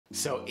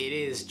So it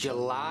is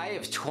July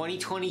of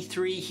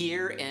 2023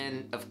 here,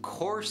 and of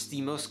course the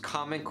most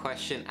common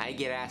question I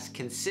get asked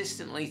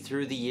consistently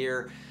through the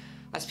year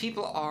as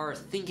people are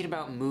thinking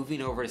about moving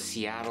over to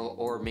Seattle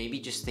or maybe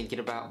just thinking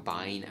about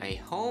buying a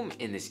home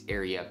in this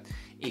area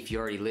if you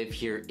already live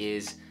here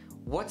is,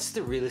 what's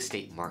the real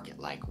estate market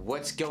like?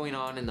 What's going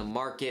on in the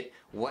market?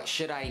 What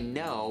should I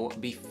know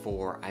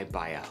before I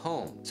buy a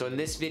home? So in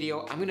this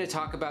video, I'm gonna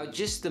talk about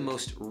just the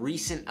most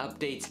recent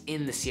updates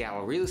in the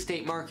Seattle real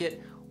estate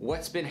market,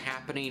 what's been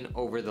happening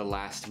over the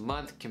last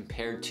month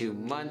compared to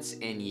months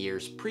and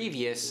years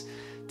previous,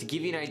 to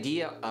give you an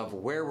idea of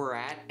where we're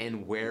at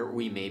and where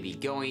we may be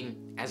going.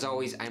 As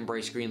always, I'm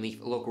Bryce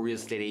Greenleaf, a local real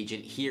estate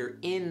agent here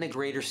in the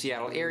greater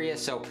Seattle area.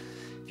 So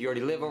if you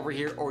already live over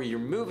here or you're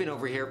moving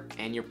over here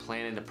and you're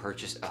planning to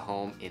purchase a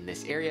home in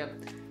this area,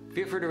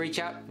 feel free to reach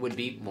out. Would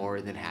be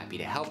more than happy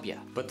to help you.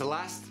 But the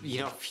last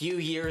few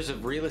years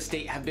of real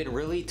estate have been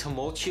really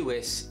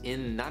tumultuous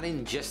not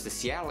in just the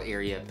Seattle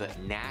area, but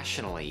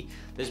nationally.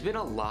 There's been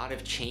a lot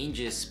of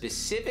changes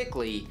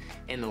specifically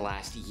in the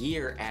last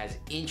year as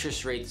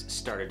interest rates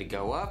started to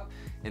go up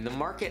and the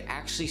market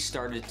actually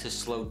started to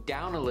slow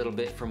down a little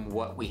bit from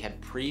what we had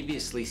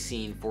previously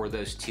seen for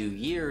those 2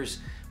 years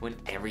when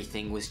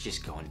everything was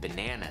just going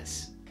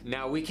bananas.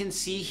 Now we can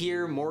see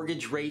here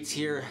mortgage rates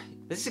here.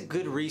 This is a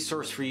good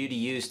resource for you to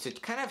use to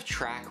kind of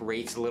track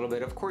rates a little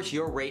bit. Of course,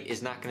 your rate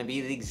is not going to be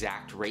the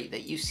exact rate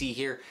that you see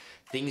here.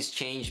 Things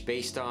change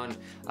based on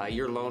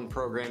your loan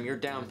program, your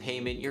down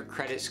payment, your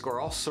credit score,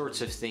 all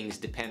sorts of things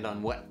depend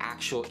on what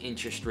actual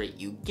interest rate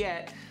you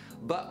get.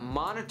 But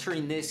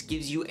monitoring this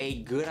gives you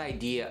a good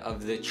idea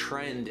of the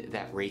trend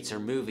that rates are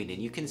moving. And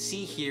you can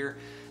see here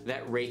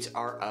that rates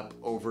are up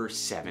over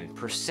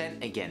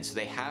 7% again. So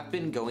they have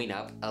been going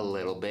up a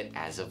little bit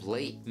as of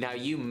late. Now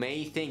you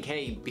may think,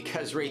 hey,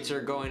 because rates are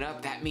going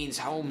up, that means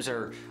homes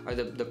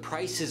the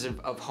prices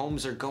of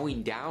homes are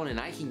going down and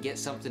I can get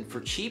something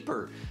for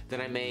cheaper than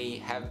I may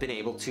have been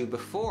able to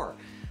before.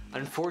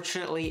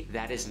 Unfortunately,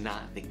 that is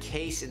not the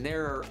case, and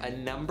there are a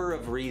number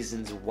of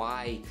reasons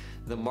why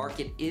the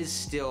market is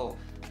still,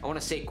 I want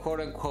to say, quote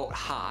unquote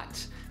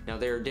hot. Now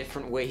there are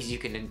different ways you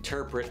can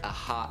interpret a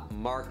hot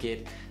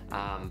market,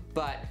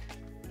 but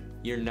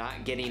you're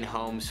not getting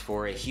homes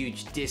for a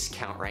huge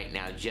discount right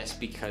now just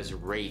because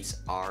rates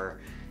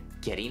are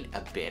getting a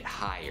bit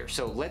higher.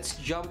 So let's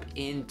jump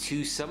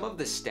into some of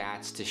the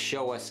stats to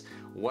show us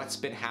what's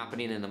been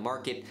happening in the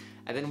market,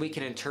 and then we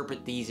can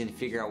interpret these and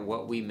figure out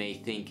what we may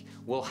think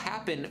will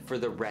happen for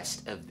the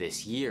rest of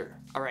this year.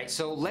 All right,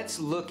 so let's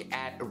look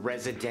at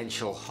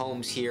residential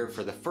homes here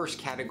for the first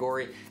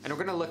category, and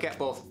we're gonna look at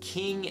both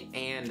King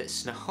and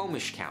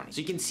Snohomish County. So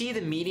you can see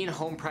the median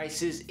home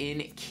prices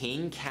in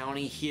King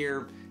County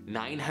here,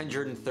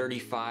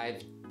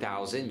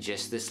 $935,000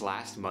 just this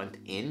last month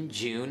in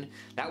June.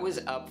 That was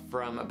up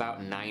from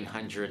about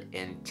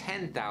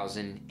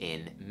 $910,000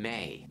 in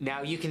May.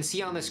 Now you can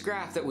see on this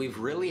graph that we've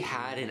really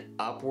had an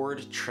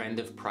upward trend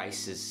of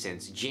prices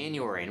since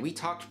January, and we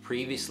talked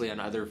previously on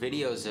other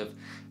videos of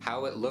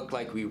how it looked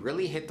like we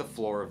really hit the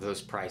floor of those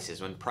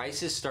prices. When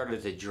prices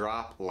started to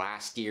drop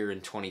last year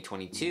in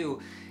 2022,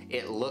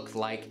 it looked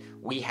like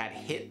we had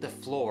hit the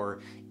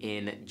floor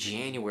in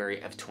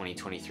January of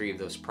 2023 of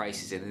those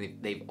prices, and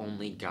they've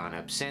only gone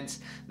up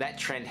since. That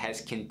trend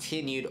has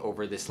continued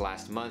over this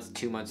last month,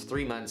 2 months,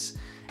 3 months,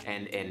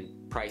 and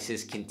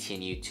prices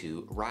continue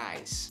to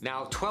rise.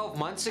 Now, 12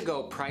 months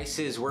ago,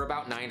 prices were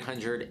about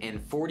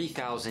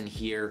 $940,000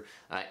 here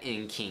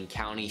in King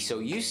County. So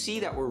you see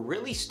that we're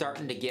really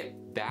starting to get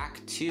back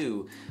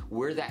to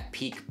where that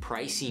peak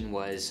pricing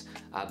was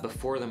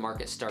before the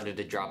market started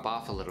to drop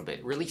off a little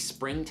bit. Really,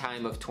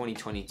 springtime of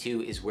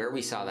 2022 is where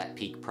we saw that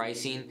peak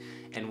pricing,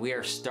 and we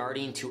are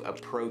starting to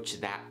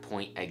approach that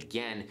point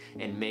again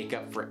and make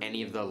up for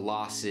any of the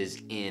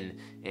losses in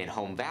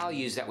home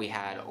values that we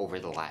had over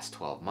the last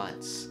 12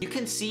 months. You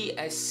can see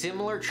a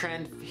similar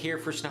trend here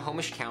for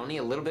Snohomish County,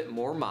 a little bit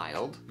more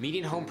mild.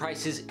 Median home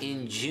prices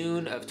in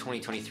June of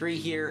 2023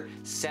 here,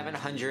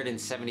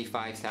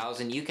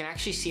 $775,000. You can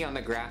actually see on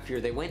the graph here,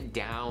 they went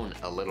down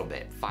a little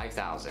bit,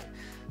 5,000.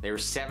 They were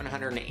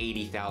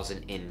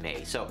 $780,000 in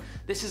May. So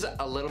this is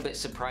a little bit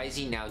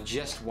surprising. Now,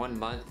 just 1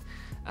 month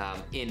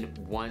in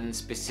one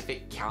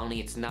specific county,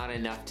 it's not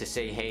enough to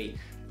say, hey,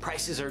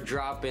 prices are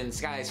dropping,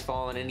 sky's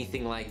falling,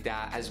 anything like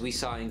that. As we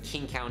saw in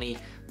King County,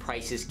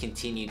 prices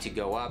continue to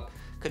go up.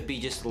 Could be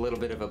just a little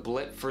bit of a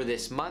blip for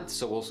this month,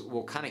 so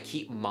we'll kind of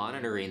keep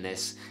monitoring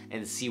this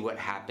and see what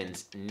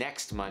happens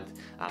next month.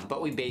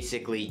 But we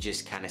basically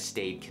just kind of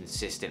stayed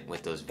consistent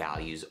with those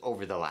values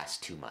over the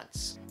last 2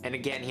 months. And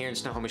again, here in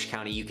Snohomish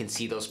County, you can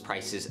see those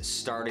prices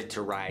started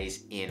to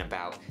rise in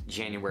about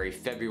January,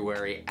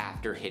 February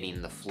after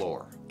hitting the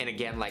floor. And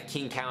again, like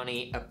King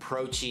County,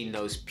 approaching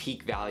those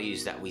peak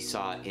values that we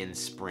saw in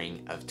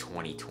spring of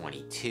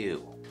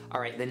 2022. All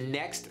right, the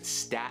next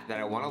stat that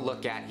I want to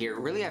look at here,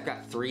 really I've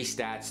got 3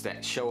 stats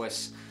that show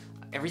us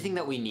everything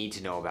that we need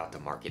to know about the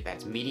market.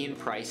 That's median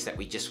price that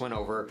we just went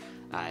over.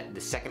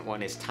 The second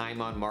one is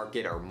time on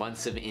market, or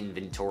months of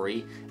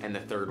inventory. And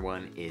the third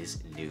one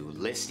is new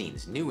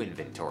listings, new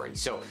inventory.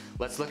 So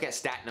let's look at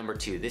stat number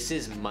 2. This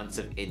is months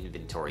of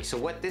inventory. So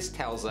what this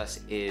tells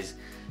us is,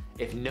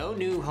 if no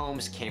new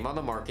homes came on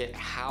the market,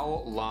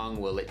 how long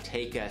will it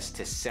take us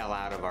to sell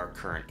out of our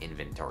current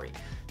inventory?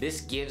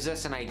 This gives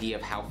us an idea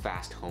of how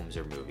fast homes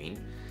are moving,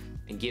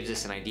 and gives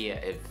us an idea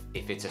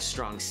if it's a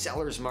strong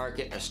seller's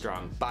market, a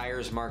strong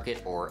buyer's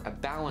market, or a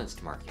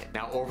balanced market.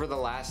 Now, over the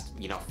last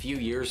few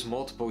years,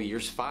 multiple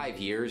years, 5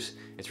 years,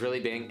 it's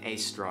really been a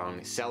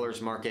strong seller's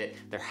market.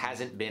 There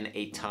hasn't been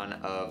a ton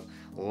of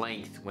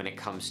length when it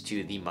comes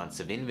to the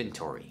months of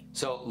inventory.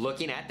 So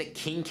looking at the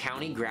King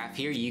County graph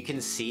here, you can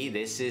see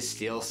this is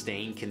still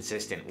staying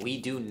consistent.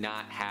 We do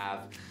not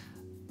have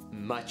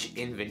much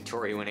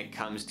inventory when it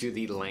comes to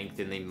the length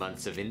in the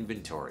months of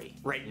inventory.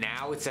 Right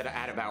now it's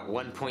at about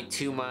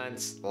 1.2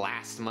 months.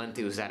 Last month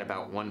it was at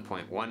about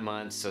 1.1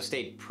 months, so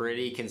stayed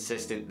pretty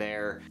consistent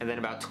there. And then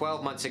about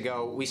 12 months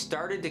ago,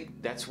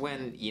 that's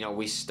when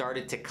we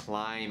started to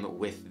climb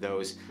with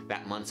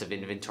that months of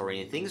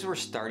inventory, and things were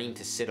starting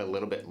to sit a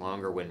little bit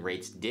longer. When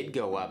rates did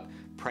go up,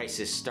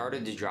 prices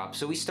started to drop,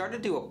 so we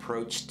started to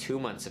approach 2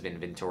 months of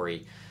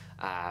inventory.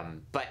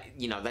 But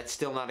that's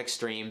still not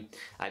extreme.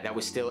 That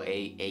was still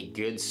a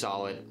good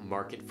solid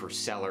market for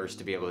sellers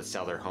to be able to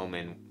sell their home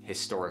in,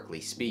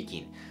 historically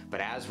speaking. But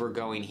as we're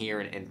going here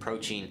and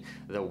approaching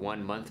the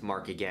 1 month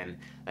mark again,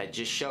 that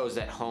just shows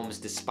that homes,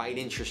 despite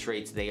interest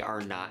rates, they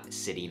are not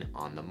sitting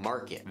on the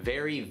market.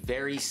 Very,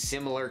 very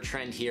similar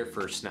trend here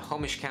for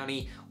Snohomish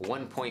County.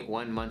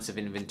 1.1 months of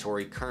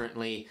inventory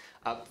currently,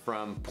 up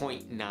from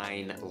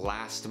 0.9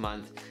 last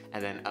month,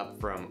 and then up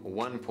from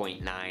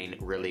 1.9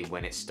 really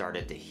when it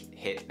started to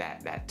hit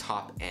that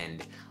top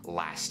end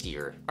last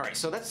year. All right,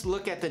 so let's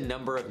look at the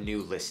number of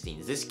new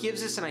listings. This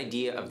gives us an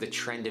idea of the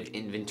trend of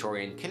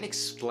inventory and can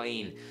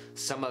explain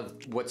some of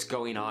what's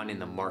going on in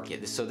the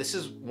market. So this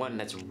is one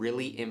that's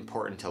really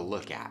important to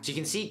look at. So you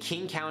can see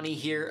King County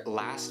here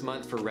last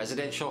month for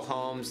residential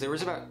homes, there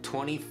was about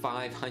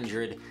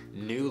 2,500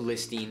 new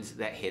listings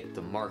that hit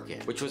the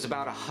market, which was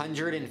about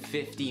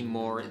 150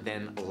 more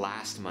than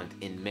last month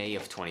in May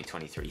of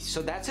 2023.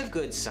 So that's a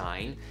good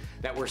sign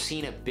that we're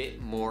seeing a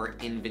bit more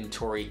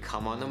inventory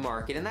come on the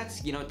market, and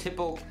that's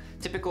typical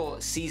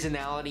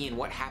seasonality and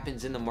what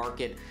happens in the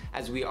market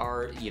as we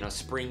are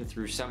spring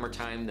through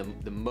summertime.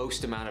 The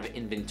most amount of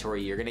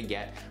inventory you're gonna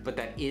get, but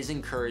that is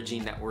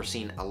encouraging that we're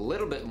seeing a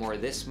little bit more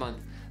this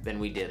month than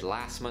we did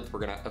last month. We're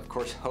gonna, of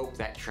course, hope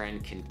that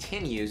trend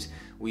continues.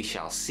 We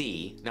shall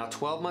see. Now,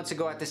 12 months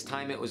ago at this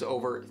time, it was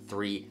over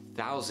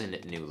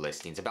 3,000 new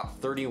listings. About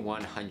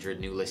 3,100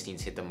 new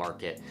listings hit the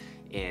market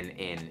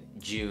in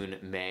June,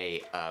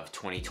 May of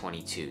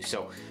 2022.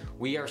 So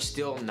we are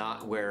still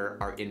not where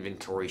our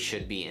inventory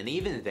should be. And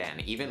even then,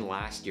 even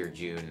last year,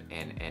 June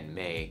and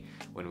May,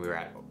 when we were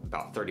at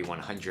about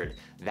 3,100,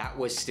 that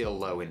was still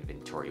low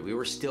inventory. We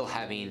were still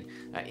having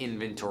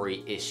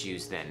inventory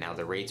issues then. Now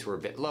the rates were a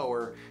bit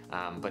lower,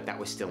 but that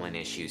was still an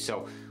issue.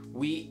 So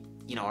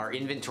our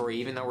inventory,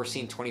 even though we're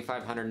seeing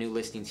 2,500 new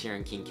listings here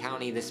in King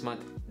County this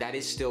month, that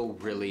is still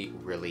really,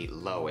 really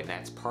low. And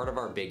that's part of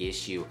our big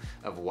issue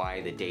of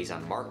why the days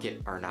on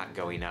market are not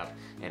going up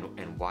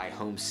and why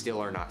homes still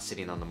are not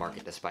sitting on the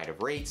market despite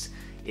of rates,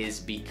 is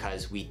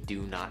because we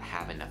do not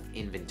have enough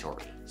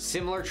inventory.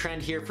 Similar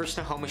trend here for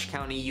Snohomish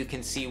County. You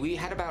can see we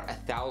had about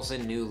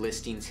 1,000 new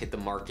listings hit the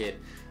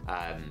market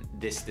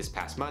this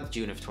past month,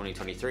 June of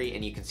 2023,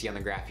 and you can see on the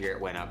graph here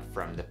it went up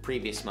from the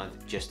previous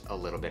month just a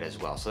little bit as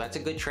well. So that's a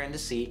good trend to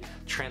see.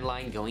 Trend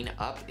line going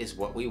up is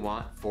what we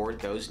want for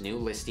those new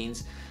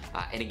listings.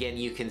 And again,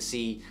 you can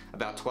see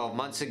about 12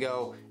 months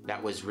ago,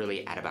 that was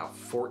really at about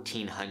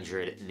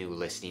 1,400 new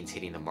listings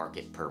hitting the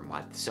market per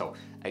month. So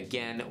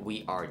again,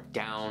 we are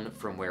down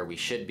from where we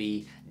should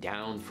be,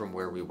 down from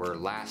where we were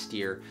last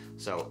year.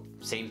 So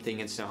same thing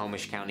in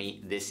Snohomish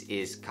County. This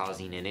is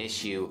causing an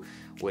issue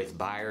with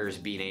buyers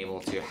being able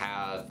to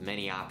have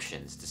many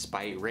options.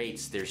 Despite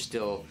rates, there's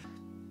still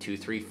 2,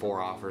 3,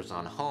 4 offers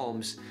on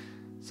homes,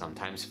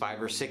 sometimes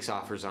 5 or 6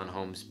 offers on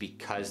homes,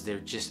 because there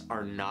just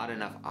are not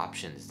enough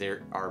options.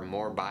 There are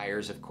more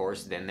buyers, of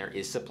course, than there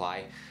is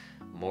supply,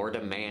 more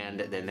demand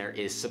than there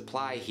is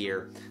supply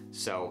here.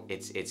 So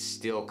it's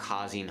still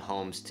causing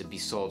homes to be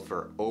sold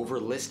for over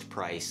list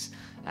price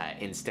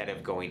instead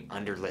of going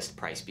under list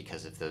price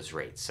because of those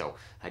rates. So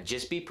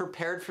just be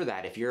prepared for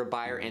that. If you're a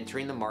buyer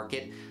entering the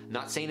market,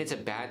 not saying it's a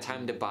bad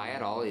time to buy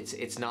at all.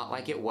 It's not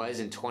like it was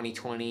in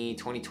 2020,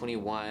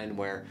 2021,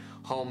 where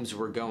homes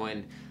were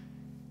going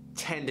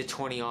 10 to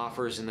 20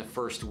 offers in the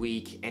first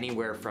week,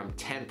 anywhere from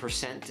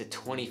 10% to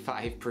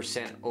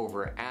 25%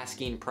 over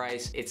asking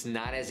price. It's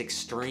not as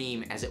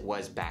extreme as it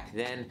was back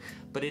then,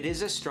 but it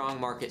is a strong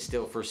market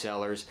still for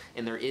sellers,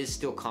 and there is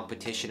still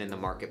competition in the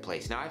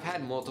marketplace. Now, I've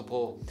had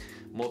multiple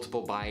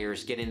multiple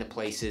buyers get into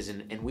places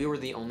and we were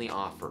the only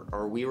offer,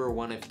 or we were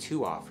one of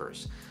 2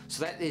 offers.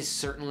 So that is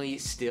certainly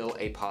still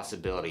a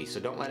possibility. So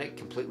don't let it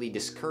completely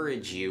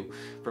discourage you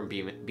from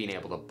being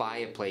able to buy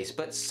a place,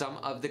 but some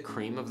of the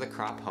cream of the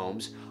crop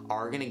homes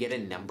are gonna get a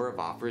number of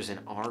offers and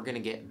are gonna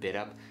get bid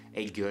up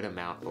a good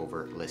amount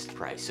over list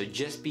price. So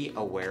just be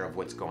aware of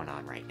what's going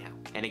on right now.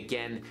 And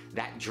again,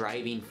 that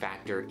driving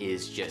factor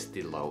is just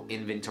the low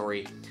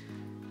inventory.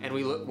 And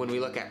when we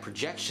look at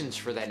projections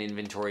for that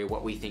inventory,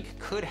 what we think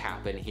could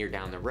happen here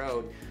down the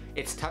road,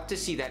 it's tough to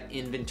see that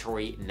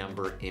inventory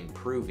number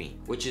improving,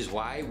 which is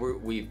why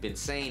we've been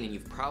saying, and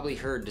you've probably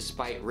heard,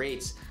 despite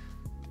rates,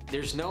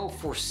 there's no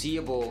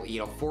foreseeable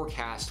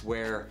forecast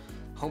where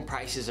home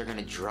prices are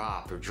gonna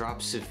drop or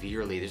drop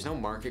severely. There's no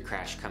market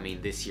crash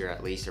coming this year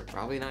at least, or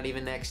probably not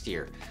even next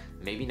year.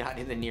 Maybe not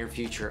in the near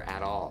future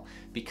at all,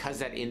 because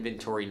that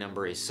inventory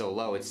number is so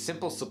low. It's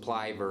simple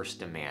supply versus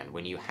demand.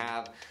 When you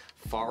have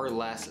far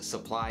less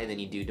supply than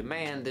you do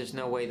demand, there's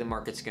no way the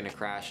market's gonna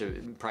crash,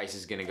 price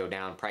is gonna go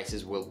down.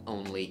 Prices will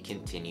only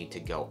continue to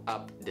go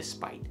up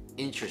despite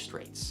interest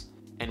rates.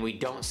 And we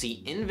don't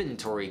see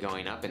inventory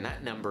going up and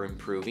that number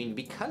improving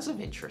because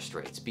of interest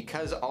rates,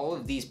 because all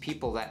of these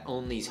people that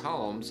own these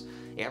homes,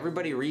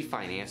 everybody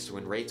refinanced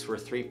when rates were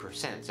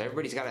 3%. So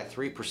everybody's got a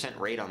 3%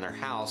 rate on their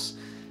house,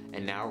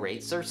 and now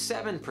rates are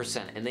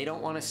 7%, and they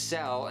don't want to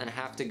sell and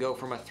have to go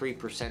from a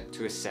 3%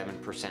 to a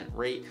 7%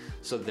 rate,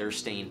 so they're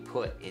staying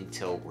put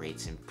until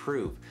rates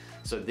improve.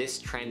 So this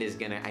trend is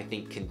gonna, I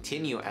think,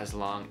 continue as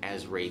long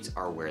as rates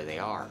are where they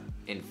are.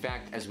 In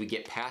fact, as we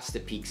get past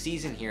the peak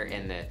season here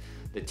and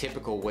the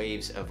typical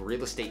waves of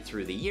real estate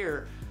through the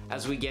year,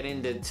 as we get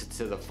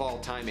into the fall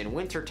time and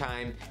winter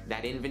time,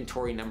 that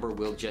inventory number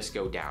will just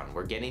go down.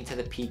 We're getting to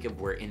the peak of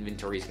where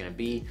inventory is gonna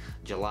be.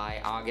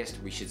 July, August,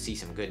 we should see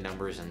some good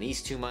numbers in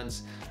these 2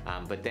 months,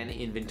 but then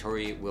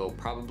inventory will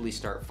probably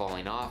start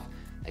falling off.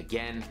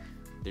 Again,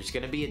 there's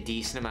gonna be a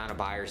decent amount of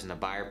buyers in the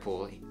buyer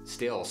pool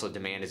still, so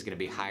demand is gonna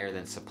be higher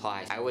than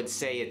supply. I would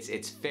say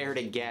it's fair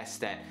to guess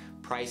that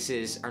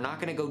prices are not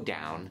gonna go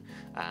down.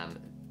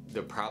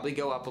 They'll probably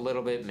go up a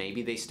little bit.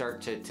 Maybe they start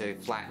to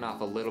flatten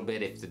off a little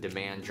bit if the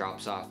demand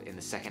drops off in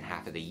the second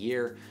half of the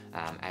year.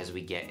 As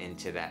we get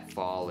into that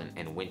fall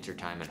and winter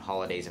time and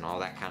holidays and all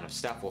that kind of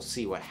stuff, we'll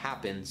see what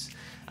happens.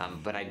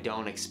 But I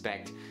don't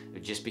expect,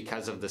 just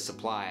because of the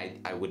supply,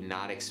 I would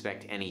not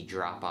expect any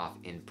drop off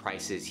in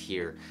prices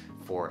here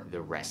for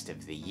the rest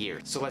of the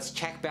year. So let's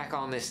check back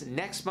on this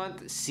next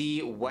month,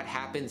 see what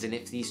happens and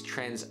if these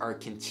trends are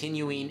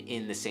continuing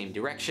in the same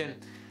direction.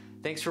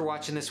 Thanks for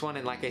watching this one,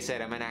 and like I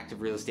said, I'm an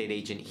active real estate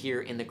agent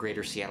here in the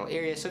greater Seattle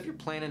area, so if you're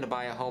planning to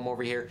buy a home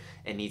over here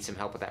and need some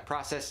help with that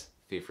process,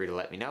 feel free to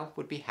let me know.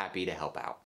 Would be happy to help out.